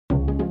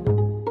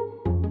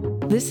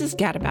This is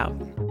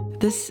Gadabout.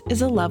 This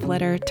is a love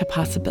letter to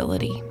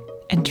possibility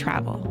and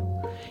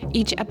travel.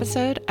 Each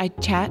episode, I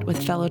chat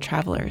with fellow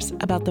travelers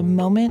about the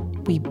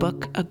moment we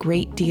book a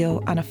great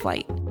deal on a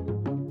flight.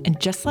 And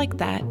just like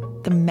that,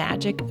 the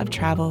magic of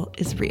travel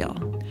is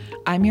real.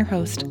 I'm your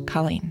host,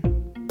 Colleen.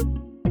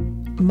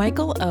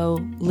 Michael O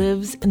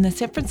lives in the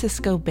San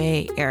Francisco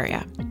Bay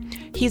Area.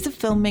 He's a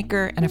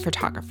filmmaker and a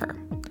photographer.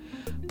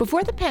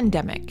 Before the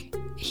pandemic,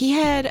 he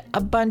had a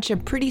bunch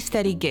of pretty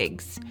steady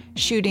gigs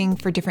shooting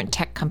for different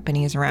tech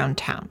companies around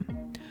town.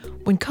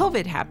 When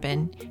COVID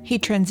happened, he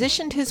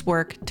transitioned his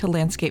work to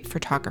landscape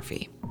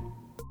photography.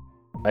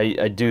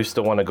 I do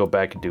still want to go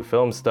back and do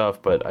film stuff,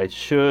 but I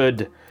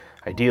should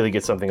ideally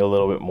get something a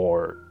little bit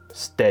more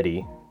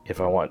steady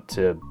if I want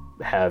to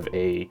have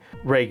a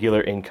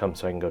regular income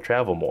so I can go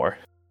travel more.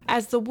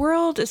 As the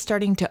world is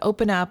starting to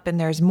open up and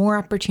there's more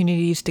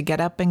opportunities to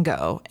get up and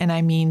go, and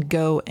I mean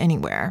go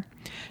anywhere,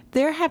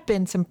 there have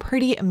been some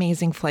pretty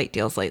amazing flight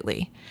deals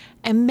lately,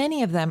 and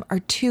many of them are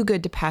too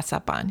good to pass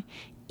up on,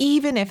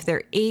 even if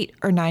they're 8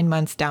 or 9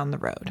 months down the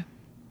road.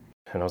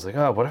 And I was like,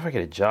 oh, what if I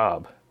get a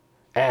job?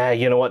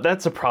 You know what?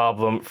 That's a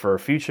problem for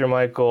future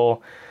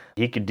Michael.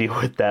 He could deal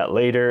with that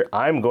later.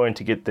 I'm going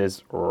to get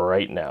this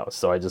right now.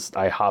 So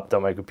I hopped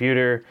on my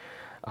computer.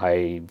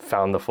 I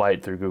found the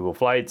flight through Google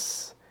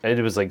Flights. And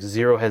it was like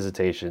zero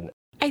hesitation.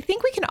 I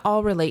think we can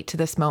all relate to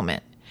this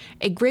moment.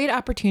 A great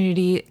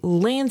opportunity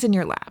lands in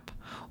your lap.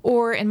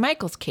 Or in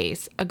Michael's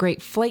case, a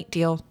great flight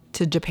deal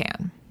to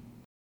Japan.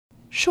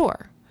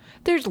 Sure.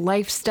 There's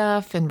life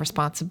stuff and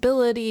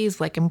responsibilities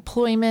like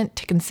employment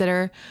to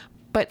consider,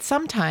 but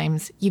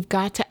sometimes you've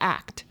got to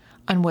act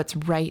on what's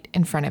right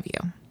in front of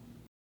you.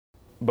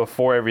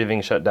 Before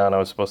everything shut down, I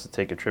was supposed to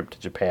take a trip to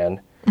Japan,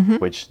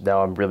 which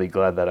now I'm really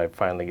glad that I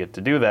finally get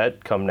to do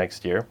that come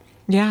next year.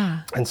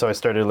 Yeah. And so I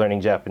started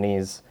learning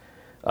Japanese,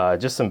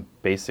 just some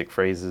basic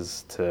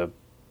phrases to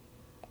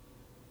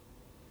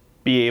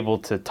be able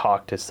to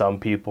talk to some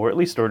people or at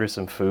least order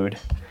some food.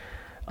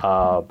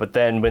 But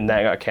then when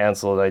that got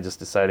canceled, I just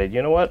decided,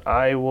 you know what,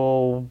 I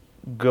will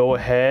go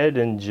ahead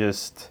and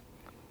just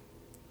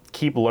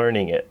keep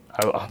learning it.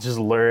 I'll just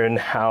learn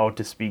how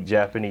to speak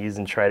Japanese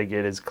and try to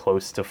get as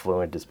close to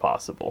fluent as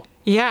possible.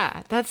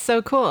 Yeah, that's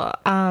so cool.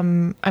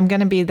 I'm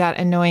going to be that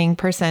annoying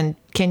person.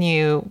 Can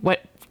you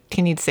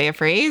say a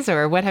phrase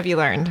or what have you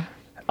learned?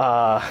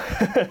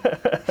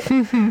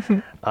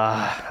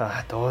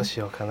 どうし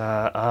ようか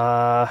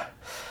な。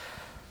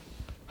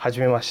は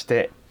じめまし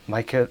て。マ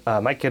イケ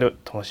ル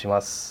と申し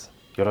ます。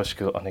よろし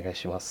くお願い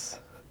しま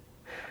す。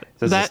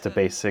This is just a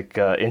basic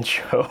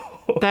intro.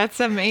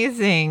 That's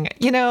amazing.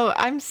 You know,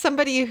 I'm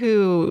somebody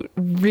who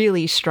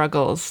really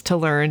struggles to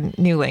learn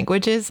new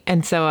languages,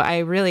 and so I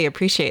really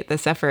appreciate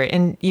this effort,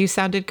 and you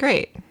sounded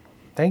great.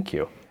 Thank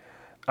you.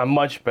 I'm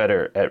much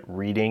better at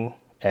reading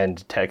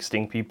and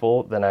texting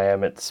people than I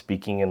am at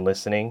speaking and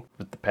listening.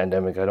 With the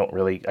pandemic,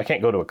 I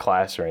can't go to a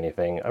class or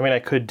anything. I mean, I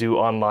could do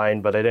online,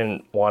 but I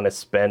didn't want to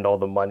spend all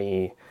the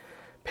money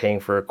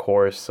paying for a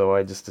course, so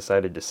I just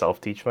decided to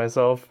self-teach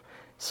myself.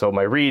 So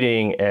my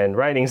reading and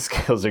writing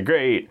skills are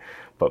great,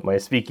 but my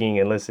speaking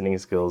and listening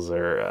skills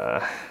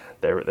are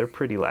they're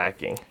pretty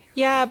lacking.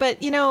 Yeah,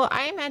 but you know,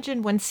 I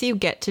imagine once you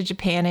get to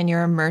Japan and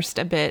you're immersed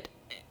a bit,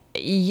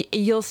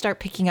 you'll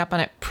start picking up on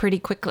it pretty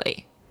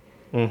quickly.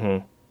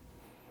 Mm-hmm.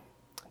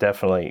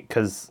 Definitely,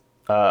 because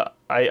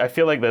I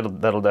feel like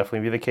that'll definitely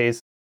be the case.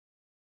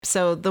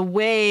 So the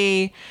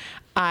way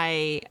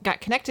I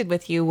got connected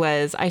with you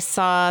was I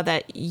saw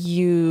that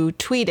you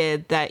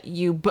tweeted that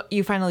you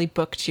finally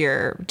booked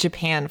your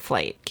Japan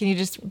flight. Can you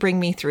just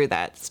bring me through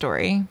that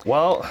story?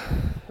 Well,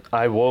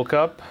 I woke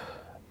up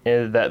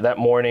that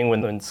morning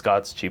when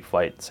Scott's Cheap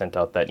Flight sent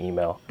out that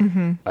email.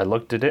 Mm-hmm. I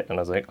looked at it and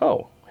I was like,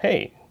 oh,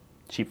 hey,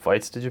 cheap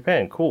flights to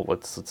Japan. Cool.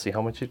 Let's see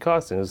how much it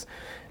costs. And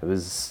it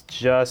was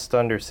just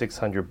under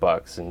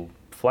 $600, and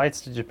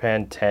flights to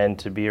Japan tend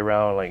to be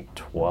around like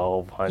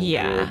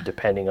 $1,200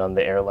 depending on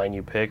the airline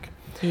you pick.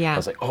 Yeah. I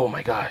was like, oh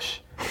my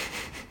gosh.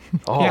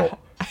 Oh.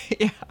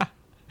 Yeah.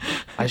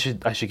 I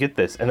should get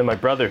this. And then my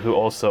brother, who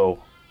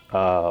also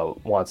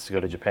wants to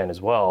go to Japan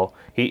as well,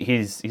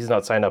 he's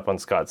not signed up on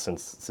Scott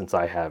since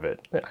I have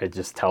it. I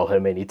just tell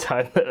him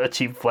anytime that a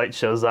cheap flight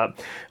shows up.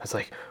 I was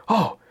like,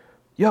 oh,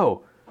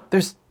 yo,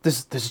 there's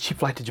a cheap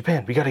flight to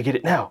Japan. We got to get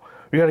it now.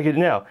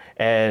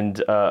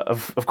 And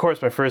of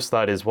course, my first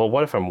thought is, well,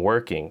 what if I'm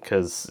working?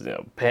 Because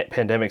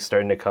pandemic's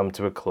starting to come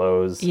to a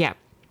close. Yeah.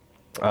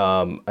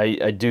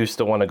 I do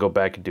still want to go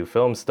back and do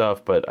film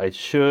stuff, but I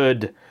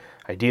should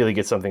ideally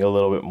get something a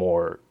little bit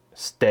more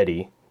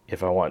steady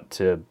if I want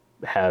to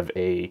have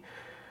a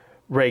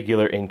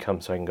regular income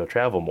so I can go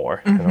travel more.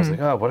 Mm-hmm. And I was like,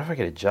 oh, what if I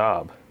get a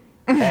job?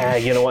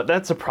 You know what?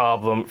 That's a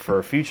problem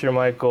for future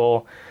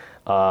Michael.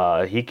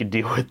 He could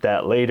deal with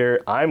that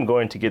later. I'm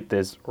going to get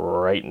this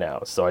right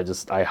now. So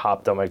I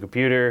hopped on my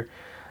computer.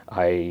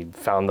 I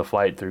found the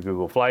flight through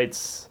Google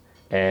Flights,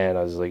 and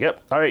I was like,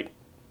 yep, all right.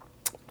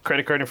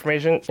 Credit card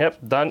information, yep,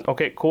 done.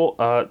 Okay, cool.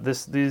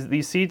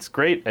 These seats,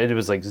 great. And it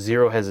was like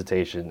zero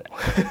hesitation.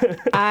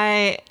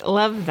 I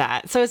love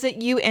that. So is it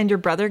you and your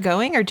brother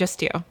going, or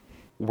just you?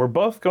 we're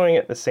both going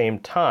at the same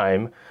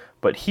time,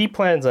 but he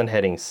plans on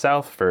heading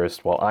south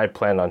first while I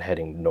plan on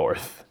heading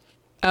north.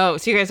 Oh,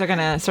 so you guys are going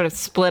to sort of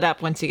split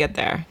up once you get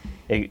there.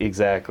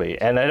 Exactly.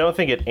 And I don't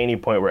think at any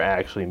point we're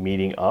actually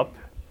meeting up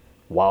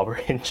while we're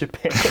in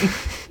Japan.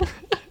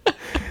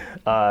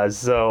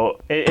 So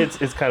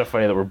it's kind of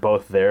funny that we're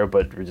both there,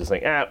 but we're just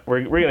like,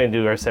 we're going to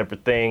do our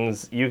separate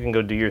things. You can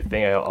go do your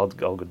thing. I'll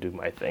go do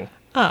my thing.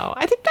 Oh,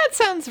 I think that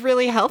sounds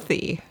really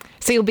healthy.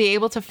 So you'll be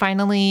able to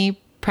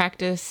finally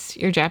practice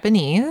your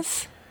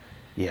Japanese.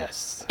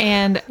 Yes.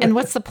 And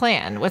what's the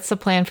plan? What's the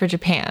plan for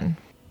Japan?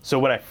 So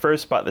when I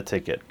first bought the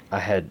ticket, I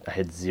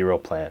had zero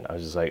plan. I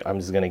was just like, I'm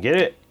just gonna get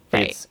it.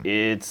 Right.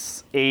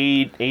 It's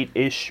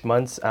eight-ish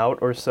months out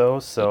or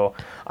so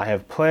I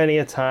have plenty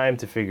of time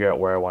to figure out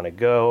where I want to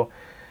go.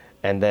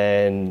 And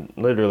then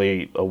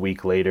literally a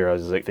week later, I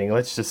was like, thinking,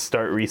 let's just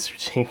start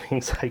researching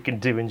things I can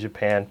do in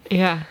Japan.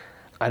 Yeah.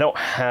 I don't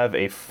have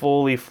a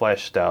fully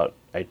fleshed out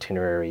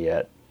itinerary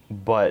yet,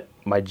 but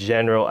my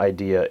general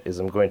idea is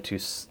I'm going to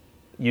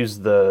use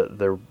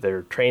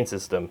their train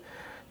system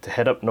to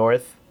head up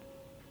north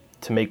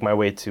to make my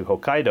way to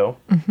Hokkaido.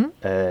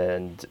 Mm-hmm.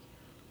 And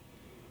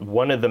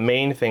one of the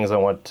main things I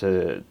want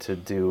to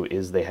do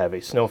is they have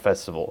a snow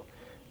festival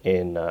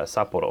in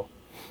Sapporo.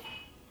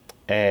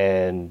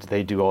 And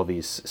they do all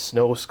these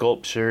snow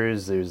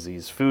sculptures. There's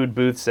these food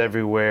booths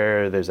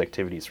everywhere. There's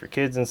activities for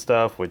kids and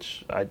stuff,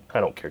 which I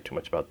don't care too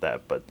much about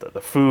that. But the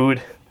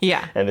food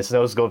and the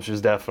snow sculptures,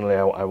 definitely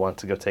I want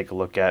to go take a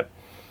look at.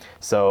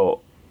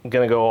 So I'm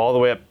going to go all the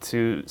way up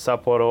to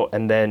Sapporo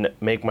and then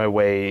make my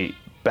way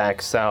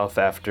back south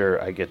after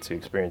I get to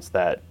experience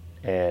that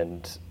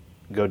and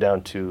go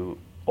down to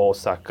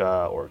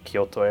Osaka or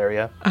Kyoto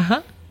area.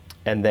 Uh-huh.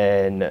 And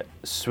then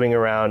swing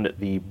around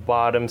the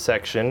bottom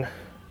section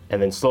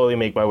and then slowly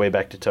make my way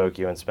back to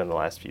Tokyo and spend the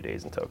last few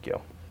days in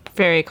Tokyo.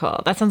 Very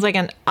cool. That sounds like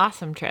an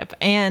awesome trip.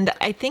 And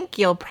I think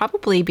you'll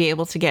probably be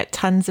able to get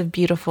tons of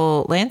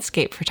beautiful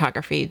landscape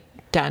photography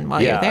done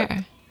while you're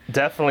there.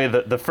 Definitely.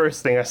 The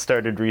first thing I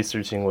started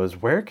researching was,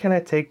 where can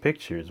I take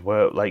pictures?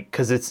 Well,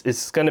 because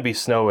it's going to be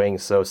snowing,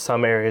 so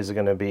some areas are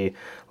going to be a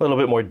little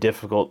bit more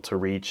difficult to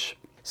reach.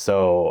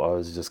 So I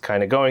was just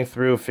kind of going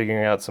through,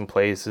 figuring out some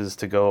places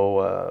to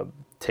go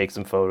take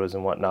some photos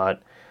and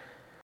whatnot.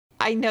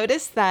 I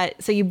noticed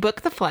that, so you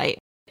book the flight.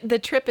 The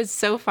trip is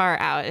so far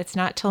out. It's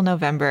not till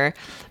November.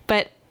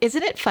 But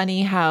isn't it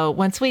funny how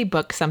once we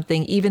book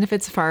something, even if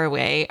it's far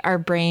away, our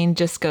brain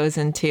just goes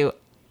into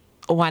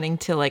wanting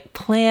to like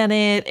plan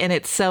it. And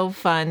it's so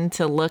fun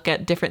to look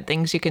at different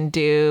things you can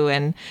do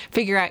and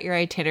figure out your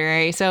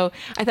itinerary. So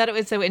I thought it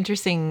was so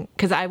interesting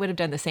because I would have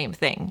done the same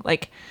thing.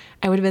 Like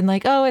I would have been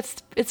like, oh,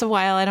 it's a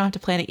while. I don't have to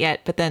plan it yet.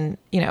 But then,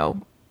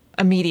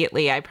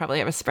 immediately I probably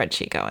have a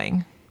spreadsheet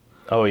going.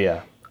 Oh,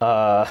 yeah.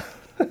 That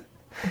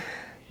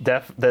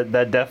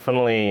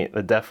definitely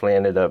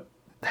ended up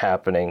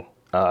happening.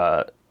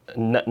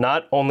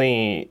 Not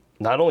only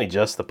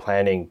just the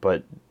planning,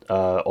 but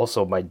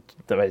also my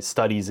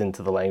studies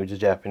into the language of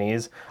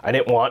Japanese. I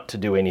didn't want to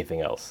do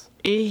anything else.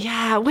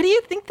 Yeah, what do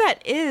you think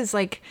that is?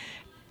 Like,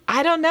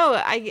 I don't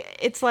know.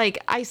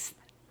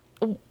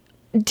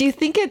 Do you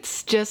think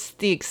it's just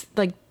the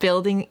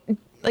building?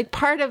 Like,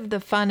 part of the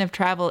fun of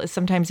travel is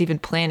sometimes even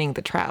planning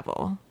the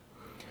travel.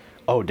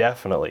 Oh,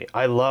 definitely.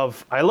 I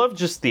love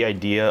just the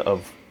idea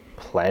of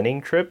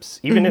planning trips,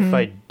 even if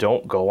I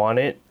don't go on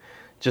it.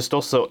 Just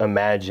also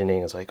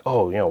imagining, it's like,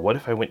 oh, what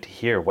if I went to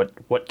here?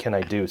 What can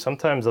I do?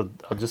 Sometimes I'll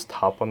just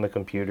hop on the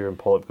computer and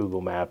pull up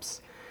Google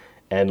Maps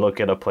and look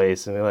at a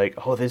place and be like,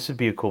 oh, this would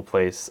be a cool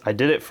place. I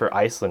did it for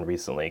Iceland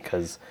recently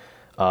because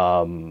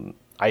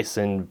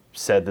Iceland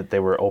said that they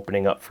were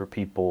opening up for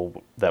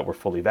people that were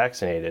fully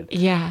vaccinated.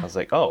 Yeah. I was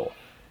like, oh,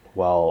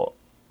 well,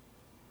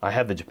 I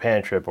have the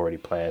Japan trip already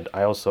planned.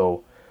 I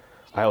also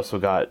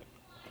got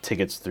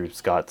tickets through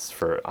Scott's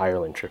for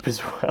Ireland trip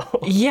as well.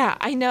 Yeah,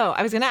 I know.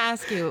 I was going to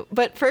ask you,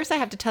 but first I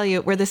have to tell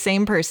you, we're the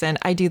same person.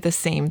 I do the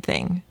same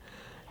thing.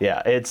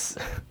 Yeah, it's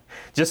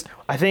just,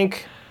 I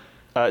think,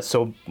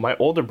 so my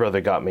older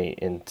brother got me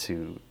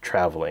into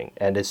traveling,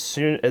 and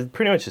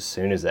pretty much as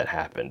soon as that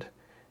happened,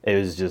 it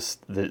was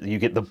just, you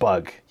get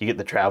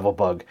the travel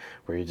bug,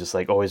 where you're just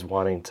like always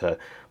wanting to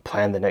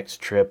plan the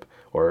next trip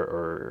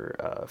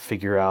or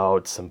figure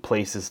out some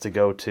places to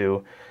go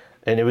to.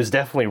 And it was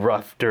definitely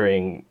rough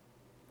during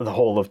the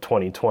whole of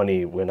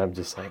 2020 when I'm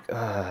just like,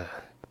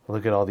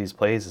 look at all these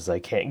places I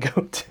can't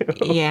go to.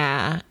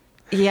 Yeah.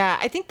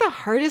 I think the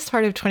hardest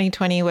part of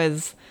 2020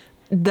 was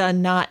the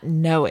not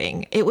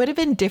knowing. It would have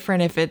been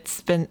different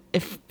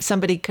if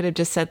somebody could have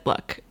just said,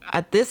 look,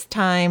 at this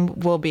time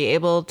we'll be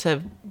able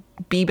to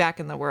be back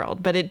in the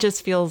world, but it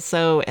just feels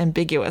so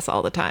ambiguous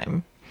all the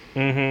time.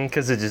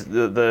 Because it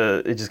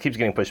just keeps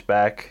getting pushed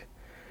back.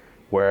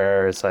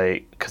 Where it's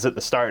like, because at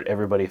the start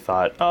everybody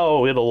thought,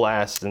 oh, it'll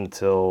last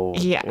until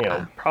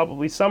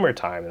probably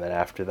summertime, and then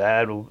after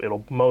that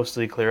it'll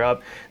mostly clear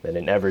up. Then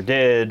it never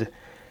did,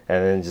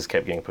 and then it just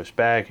kept getting pushed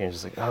back, and you're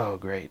just like, oh,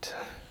 great.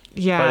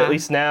 Yeah. But at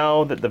least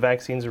now that the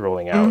vaccines are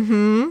rolling out,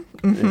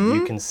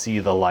 you can see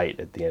the light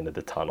at the end of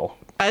the tunnel.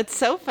 It's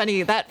so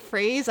funny. That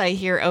phrase I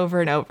hear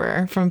over and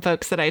over from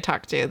folks that I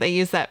talk to. They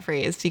use that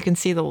phrase. You can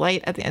see the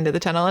light at the end of the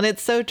tunnel. And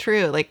it's so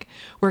true. Like,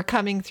 we're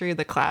coming through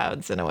the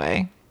clouds in a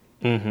way.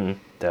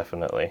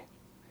 Definitely.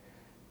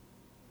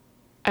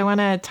 I want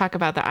to talk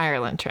about the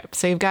Ireland trip.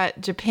 So you've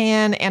got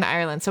Japan and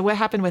Ireland. So what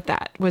happened with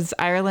that? Was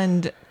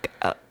Ireland,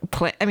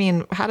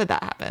 how did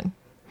that happen?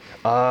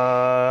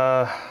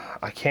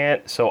 I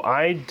can't. So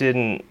I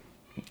didn't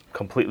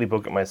completely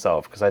book it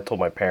myself because I told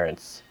my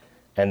parents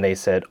and they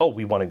said, oh,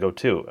 we want to go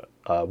too.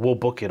 We'll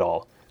book it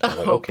all. I'm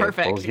like, okay,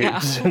 perfect.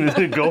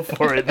 Well, go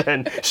for it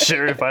then.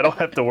 Sure, if I don't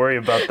have to worry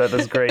about that,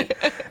 that's great.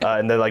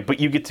 And they're like, but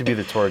you get to be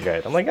the tour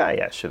guide. I'm like,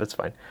 yeah, sure, that's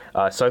fine.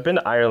 So I've been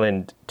to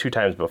Ireland 2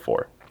 times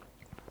before.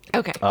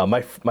 Okay.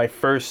 My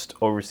first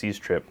overseas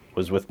trip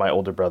was with my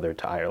older brother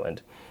to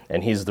Ireland.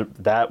 And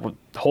that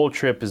whole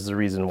trip is the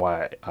reason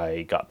why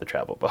I got the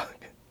travel bug.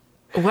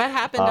 What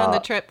happened on the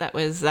trip that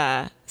was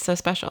so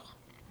special?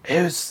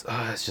 It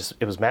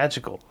was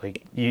magical.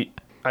 Like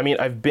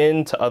I've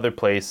been to other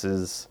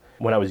places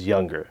when I was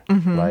younger,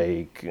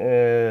 like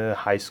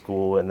high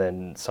school, and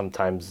then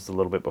sometimes a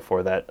little bit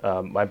before that.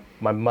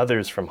 My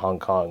mother's from Hong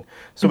Kong,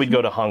 so we'd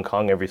go to Hong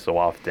Kong every so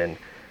often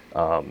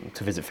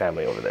to visit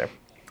family over there.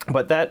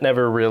 But that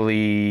never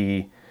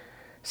really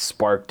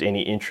sparked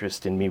any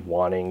interest in me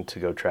wanting to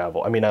go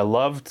travel. I mean, I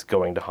loved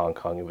going to Hong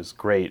Kong. It was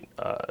great.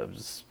 It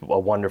was a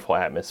wonderful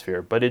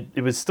atmosphere, but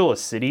it was still a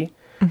city,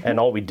 and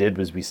all we did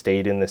was we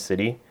stayed in the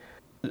city.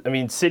 I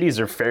mean, cities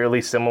are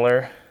fairly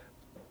similar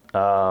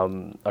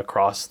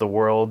across the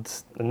world.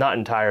 Not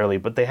entirely,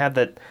 but they have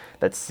that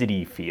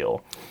city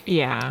feel.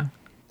 Yeah.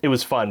 It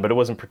was fun, but it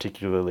wasn't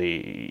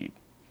particularly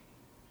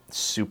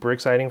super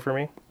exciting for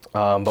me.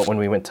 But when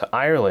we went to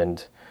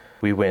Ireland,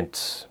 we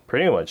went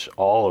pretty much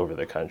all over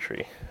the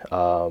country.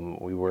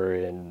 We were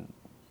in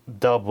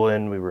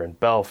Dublin, we were in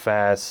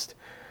Belfast,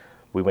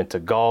 we went to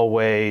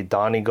Galway,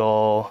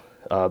 Donegal,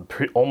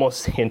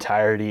 almost the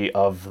entirety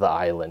of the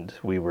island.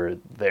 We were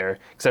there,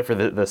 except for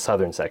the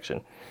southern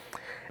section.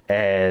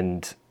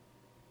 And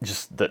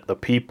just the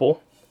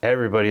people,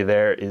 everybody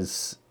there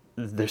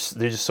they're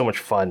just so much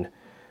fun.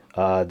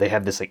 They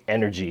have this like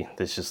energy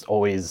that's just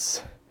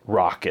always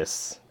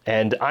raucous.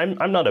 And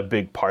I'm not a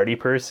big party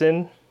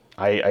person.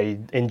 I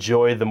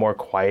enjoy the more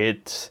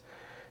quiet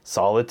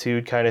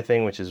solitude kind of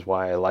thing, which is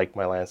why I like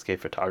my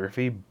landscape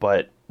photography.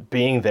 But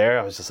being there,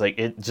 I was just like,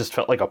 it just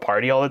felt like a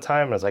party all the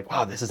time. I was like,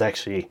 wow, this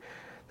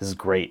is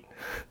great.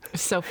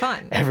 So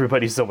fun.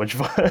 Everybody's so much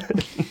fun.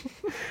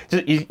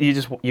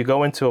 You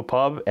go into a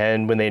pub,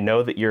 and when they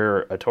know that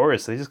you're a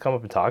tourist, they just come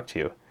up and talk to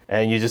you.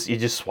 And you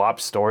just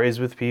swap stories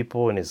with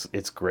people, and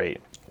it's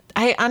great.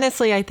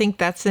 I think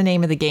that's the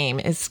name of the game,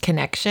 is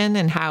connection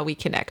and how we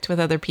connect with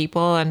other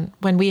people. And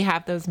when we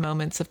have those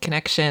moments of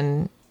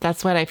connection,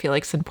 that's what I feel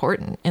like is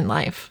important in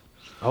life.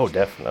 Oh,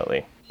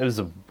 definitely. It was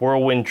a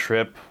whirlwind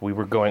trip. We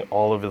were going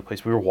all over the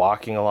place. We were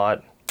walking a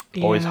lot,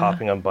 always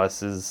hopping on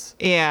buses.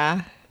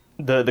 Yeah.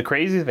 The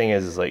crazy thing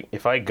is like,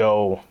 if I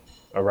go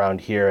around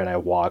here and I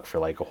walk for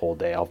like a whole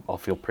day, I'll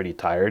feel pretty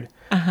tired.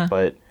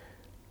 But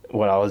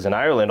when I was in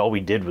Ireland, all we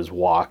did was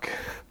walk.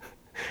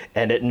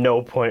 And at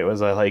no point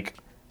was I like,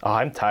 oh,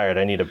 I'm tired,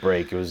 I need a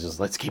break. It was just,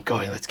 let's keep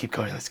going.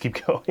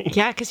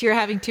 Yeah, because you're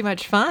having too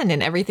much fun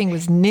and everything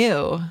was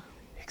new.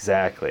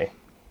 Exactly.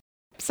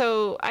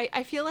 So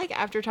I feel like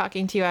after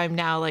talking to you, I'm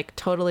now like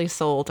totally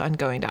sold on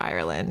going to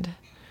Ireland.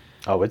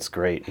 Oh, it's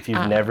great. If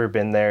you've never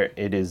been there,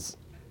 it's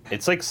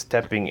like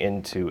stepping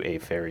into a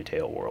fairy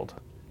tale world.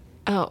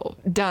 Oh,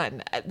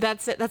 done.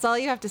 That's it. That's all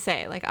you have to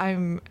say. Like,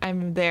 I'm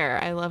there.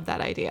 I love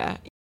that idea.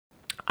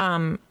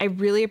 I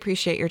really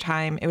appreciate your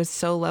time. It was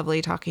so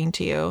lovely talking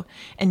to you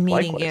and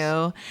meeting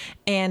you.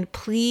 And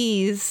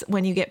please,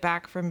 when you get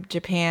back from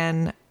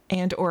Japan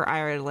and or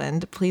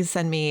Ireland, please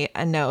send me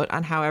a note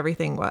on how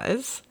everything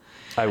was.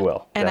 I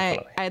will. And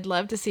definitely. I'd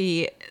love to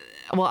see,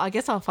 well, I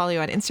guess I'll follow you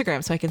on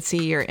Instagram so I can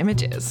see your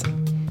images.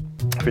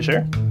 For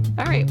sure.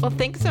 All right. Well,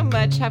 thanks so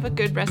much. Have a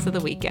good rest of the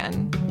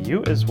weekend.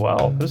 You as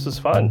well. This was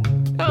fun.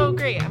 Oh,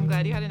 great. I'm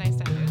glad you had a nice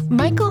time.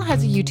 Michael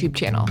has a YouTube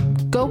channel.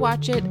 Go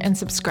watch it and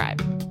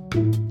subscribe.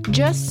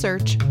 Just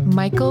search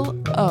Michael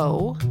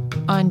O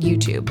on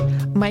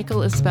YouTube.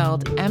 Michael is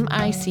spelled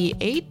Michael.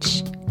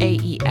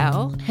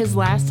 His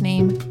last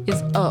name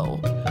is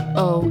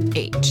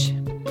O-O-H.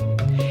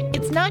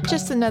 It's not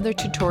just another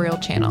tutorial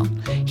channel.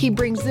 He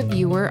brings the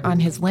viewer on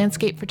his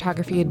landscape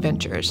photography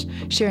adventures,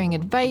 sharing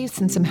advice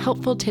and some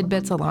helpful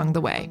tidbits along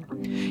the way.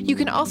 You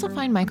can also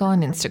find Michael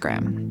on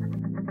Instagram.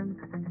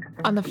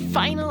 On the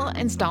final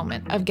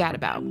installment of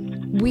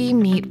Gadabout, we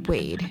meet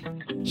Wade.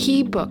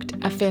 He booked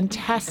a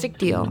fantastic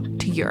deal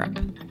to Europe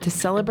to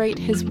celebrate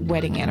his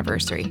wedding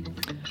anniversary.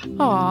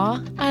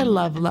 Aw, I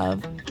love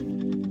love.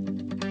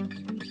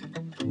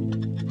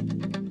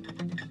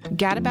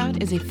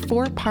 Gadabout is a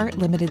 4-part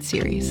limited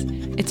series.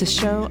 It's a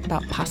show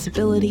about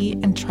possibility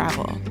and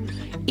travel.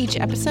 Each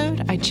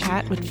episode, I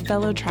chat with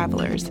fellow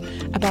travelers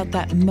about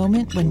that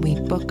moment when we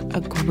book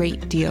a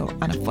great deal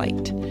on a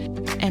flight.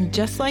 And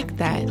just like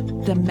that,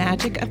 the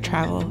magic of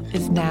travel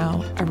is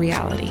now a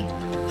reality.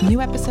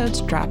 New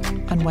episodes drop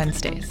on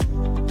Wednesdays.